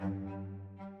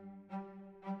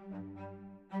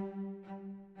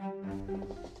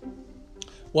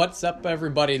What's up,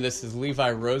 everybody? This is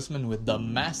Levi Roseman with the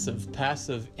Massive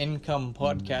Passive Income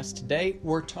Podcast. Today,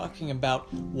 we're talking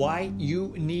about why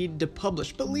you need to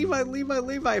publish. But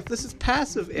Levi, if this is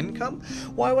passive income,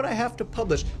 why would I have to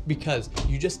publish? Because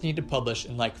you just need to publish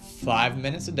in like 5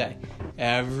 minutes a day,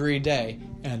 every day,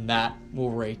 and that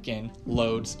will rake in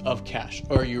loads of cash.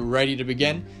 Are you ready to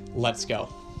begin? Let's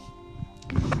go.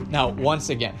 Now, once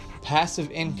again,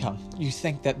 passive income. You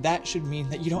think that should mean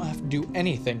that you don't have to do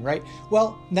anything, right?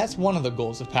 Well, that's one of the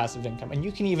goals of passive income, and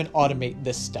you can even automate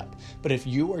this step. But if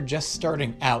you are just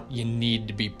starting out, you need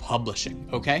to be publishing,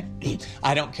 okay?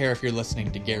 I don't care if you're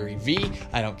listening to Gary Vee.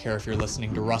 I don't care if you're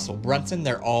listening to Russell Brunson.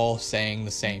 They're all saying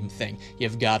the same thing.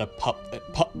 You've got to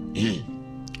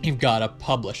You've got to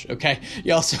publish, okay?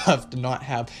 You also have to not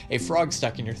have a frog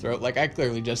stuck in your throat like I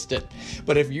clearly just did.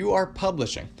 But if you are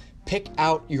publishing, pick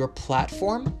out your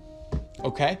platform,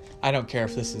 okay? I don't care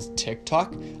if this is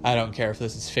TikTok. I don't care if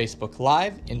this is Facebook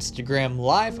Live, Instagram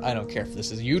Live. I don't care if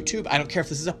this is YouTube. I don't care if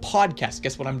this is a podcast.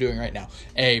 Guess what I'm doing right now?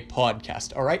 A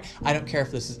podcast, all right? I don't care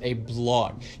if this is a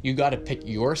blog. You got to pick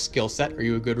your skill set. Are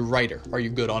you a good writer? Are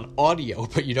you good on audio,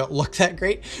 but you don't look that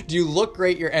great? Do you look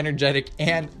great? You're energetic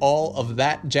and all of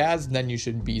that jazz? Then you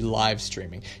should be live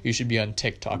streaming. You should be on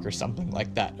TikTok or something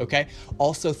like that, okay?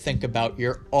 Also think about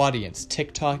your audience.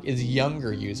 TikTok is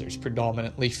younger users,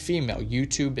 predominantly female.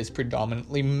 YouTube is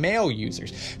predominantly male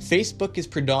users. Facebook is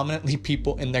predominantly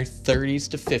people in their 30s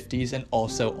to 50s and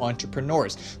also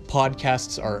entrepreneurs.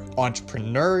 Podcasts are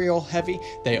entrepreneurial heavy.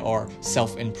 They are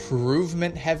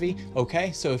self-improvement heavy.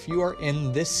 Okay, so if you are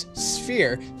in this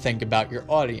sphere, think about your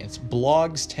audience.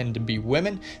 Blogs tend to be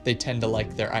women. They tend to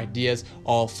like their ideas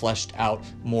all fleshed out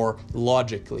more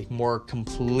logically, more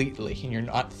completely, and you're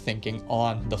not thinking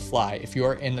on the fly. If you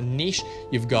are in a niche,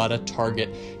 you've got to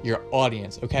target your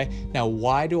audience, okay? Now,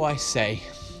 why do I say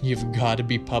you've got to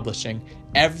be publishing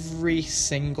every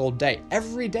single day?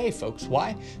 Every day, folks.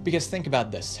 Why? Because think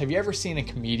about this. Have you ever seen a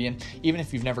comedian, even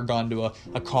if you've never gone to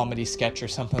a comedy sketch or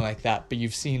something like that, but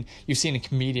you've seen a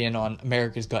comedian on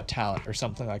America's Got Talent or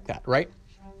something like that, right?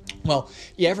 Well,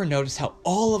 you ever notice how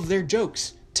all of their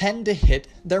jokes tend to hit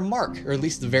their mark, or at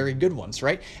least the very good ones,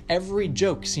 right? Every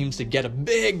joke seems to get a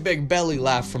big belly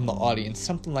laugh from the audience,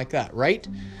 something like that, right?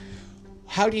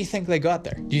 How do you think they got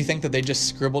there? Do you think that they just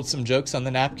scribbled some jokes on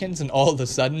the napkins and all of a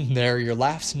sudden there are your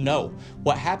laughs? No.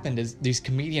 What happened is these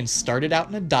comedians started out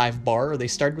in a dive bar, or they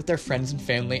started with their friends and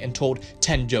family and told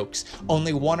 10 jokes.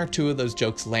 Only 1 or 2 of those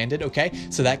jokes landed, okay?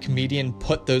 So that comedian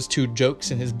put those 2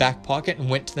 jokes in his back pocket and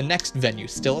went to the next venue,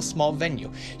 still a small venue.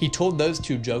 He told those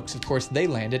 2 jokes, of course they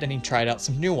landed, and he tried out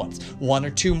some new ones. 1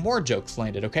 or 2 more jokes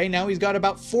landed, okay? Now he's got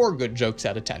about 4 good jokes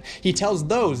out of 10. He tells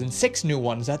those and 6 new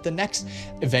ones at the next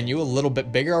venue, a little bit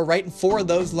bigger, all right, and 4 of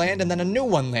those land, and then a new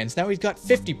one lands. Now he's got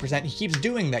 50%. He keeps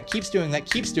doing that,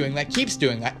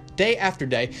 day after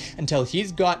day until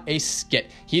he's got a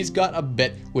skit. He's got a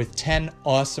bit with 10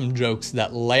 awesome jokes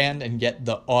that land and get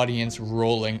the audience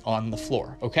rolling on the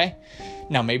floor, okay?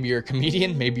 Now, maybe you're a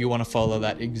comedian. Maybe you want to follow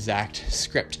that exact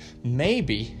script.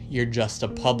 Maybe you're just a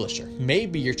publisher.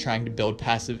 Maybe you're trying to build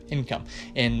passive income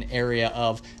in an area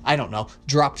of, I don't know,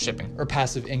 drop shipping, or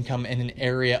passive income in an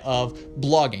area of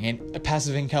blogging, and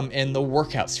passive income in the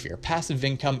workout sphere, passive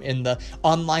income in the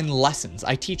online lessons.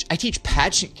 I teach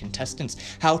pageant contestants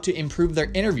how to improve their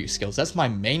interview skills. That's my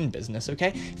main business,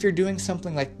 okay? If you're doing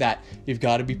something like that, you've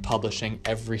got to be publishing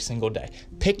every single day.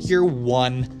 Pick your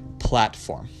one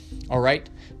platform. All right,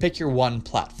 pick your one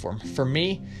platform. For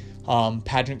me,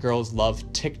 pageant girls love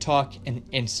TikTok and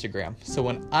Instagram. So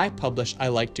when I publish, I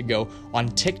like to go on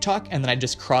TikTok and then I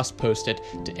just cross-post it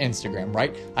to Instagram,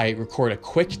 right? I record a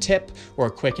quick tip or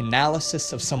a quick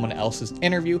analysis of someone else's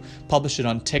interview, publish it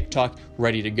on TikTok,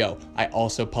 ready to go. I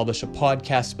also publish a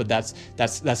podcast, but that's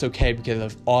okay because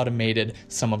I've automated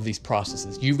some of these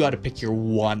processes. You've got to pick your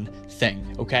one thing,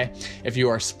 okay? If you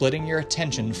are splitting your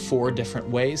attention 4 different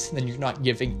ways, then you're not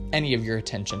giving any of your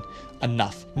attention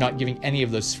enough, not giving any of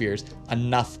those spheres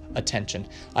enough attention.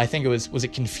 I think was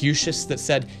it Confucius that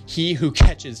said, "He who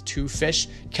catches 2 fish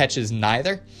catches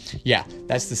neither"? Yeah,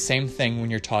 that's the same thing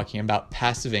when you're talking about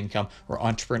passive income or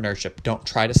entrepreneurship. Don't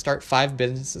try to start 5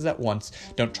 businesses at once.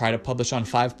 Don't try to publish on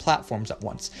 5 platforms at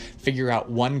once. Figure out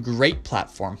one great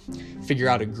platform, figure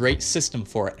out a great system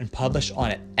for it, and publish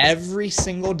on it every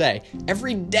single day.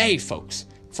 Every day, folks.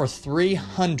 For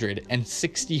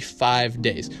 365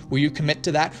 days. Will you commit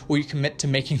to that? Will you commit to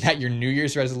making that your New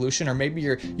Year's resolution? Or maybe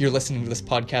you're listening to this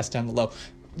podcast down below.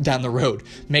 down the road.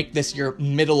 Make this your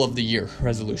middle of the year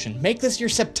resolution. Make this your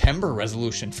September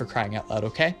resolution, for crying out loud,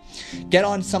 okay? Get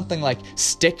on something like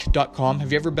stick.com.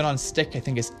 Have you ever been on Stick? I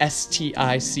think it's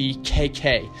stickk.com.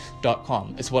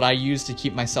 It's what I use to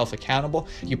keep myself accountable.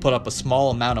 You put up a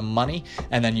small amount of money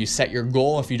and then you set your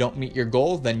goal. If you don't meet your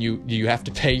goal, then you have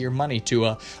to pay your money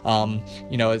to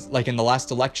it's like in the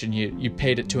last election, you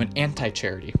paid it to an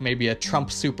anti-charity, maybe a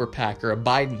Trump super PAC or a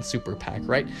Biden super PAC,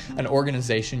 right? An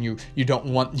organization you don't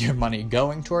want your money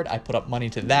going toward. I put up money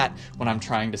to that when I'm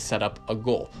trying to set up a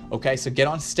goal. Okay, so get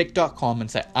on stick.com and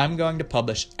say, I'm going to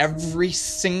publish every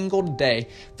single day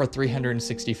for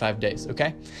 365 days,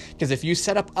 okay? Because if you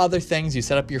set up other things, you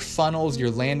set up your funnels,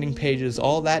 your landing pages,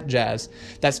 all that jazz,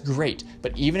 that's great.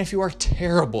 But even if you are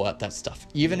terrible at that stuff,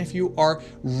 even if you are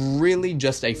really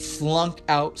just a flunk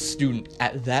out student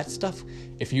at that stuff,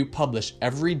 if you publish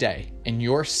every day in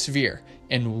your sphere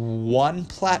in one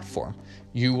platform,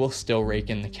 you will still rake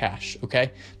in the cash,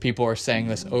 okay? People are saying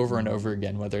this over and over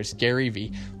again, whether it's Gary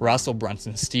Vee, Russell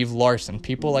Brunson, Steve Larson,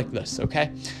 people like this,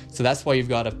 okay? So that's why you've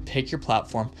got to pick your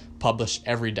platform, publish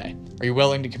every day. Are you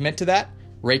willing to commit to that?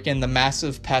 Rake in the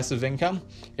massive passive income?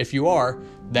 If you are,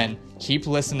 then keep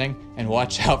listening and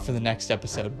watch out for the next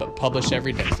episode, but publish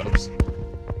every day, folks.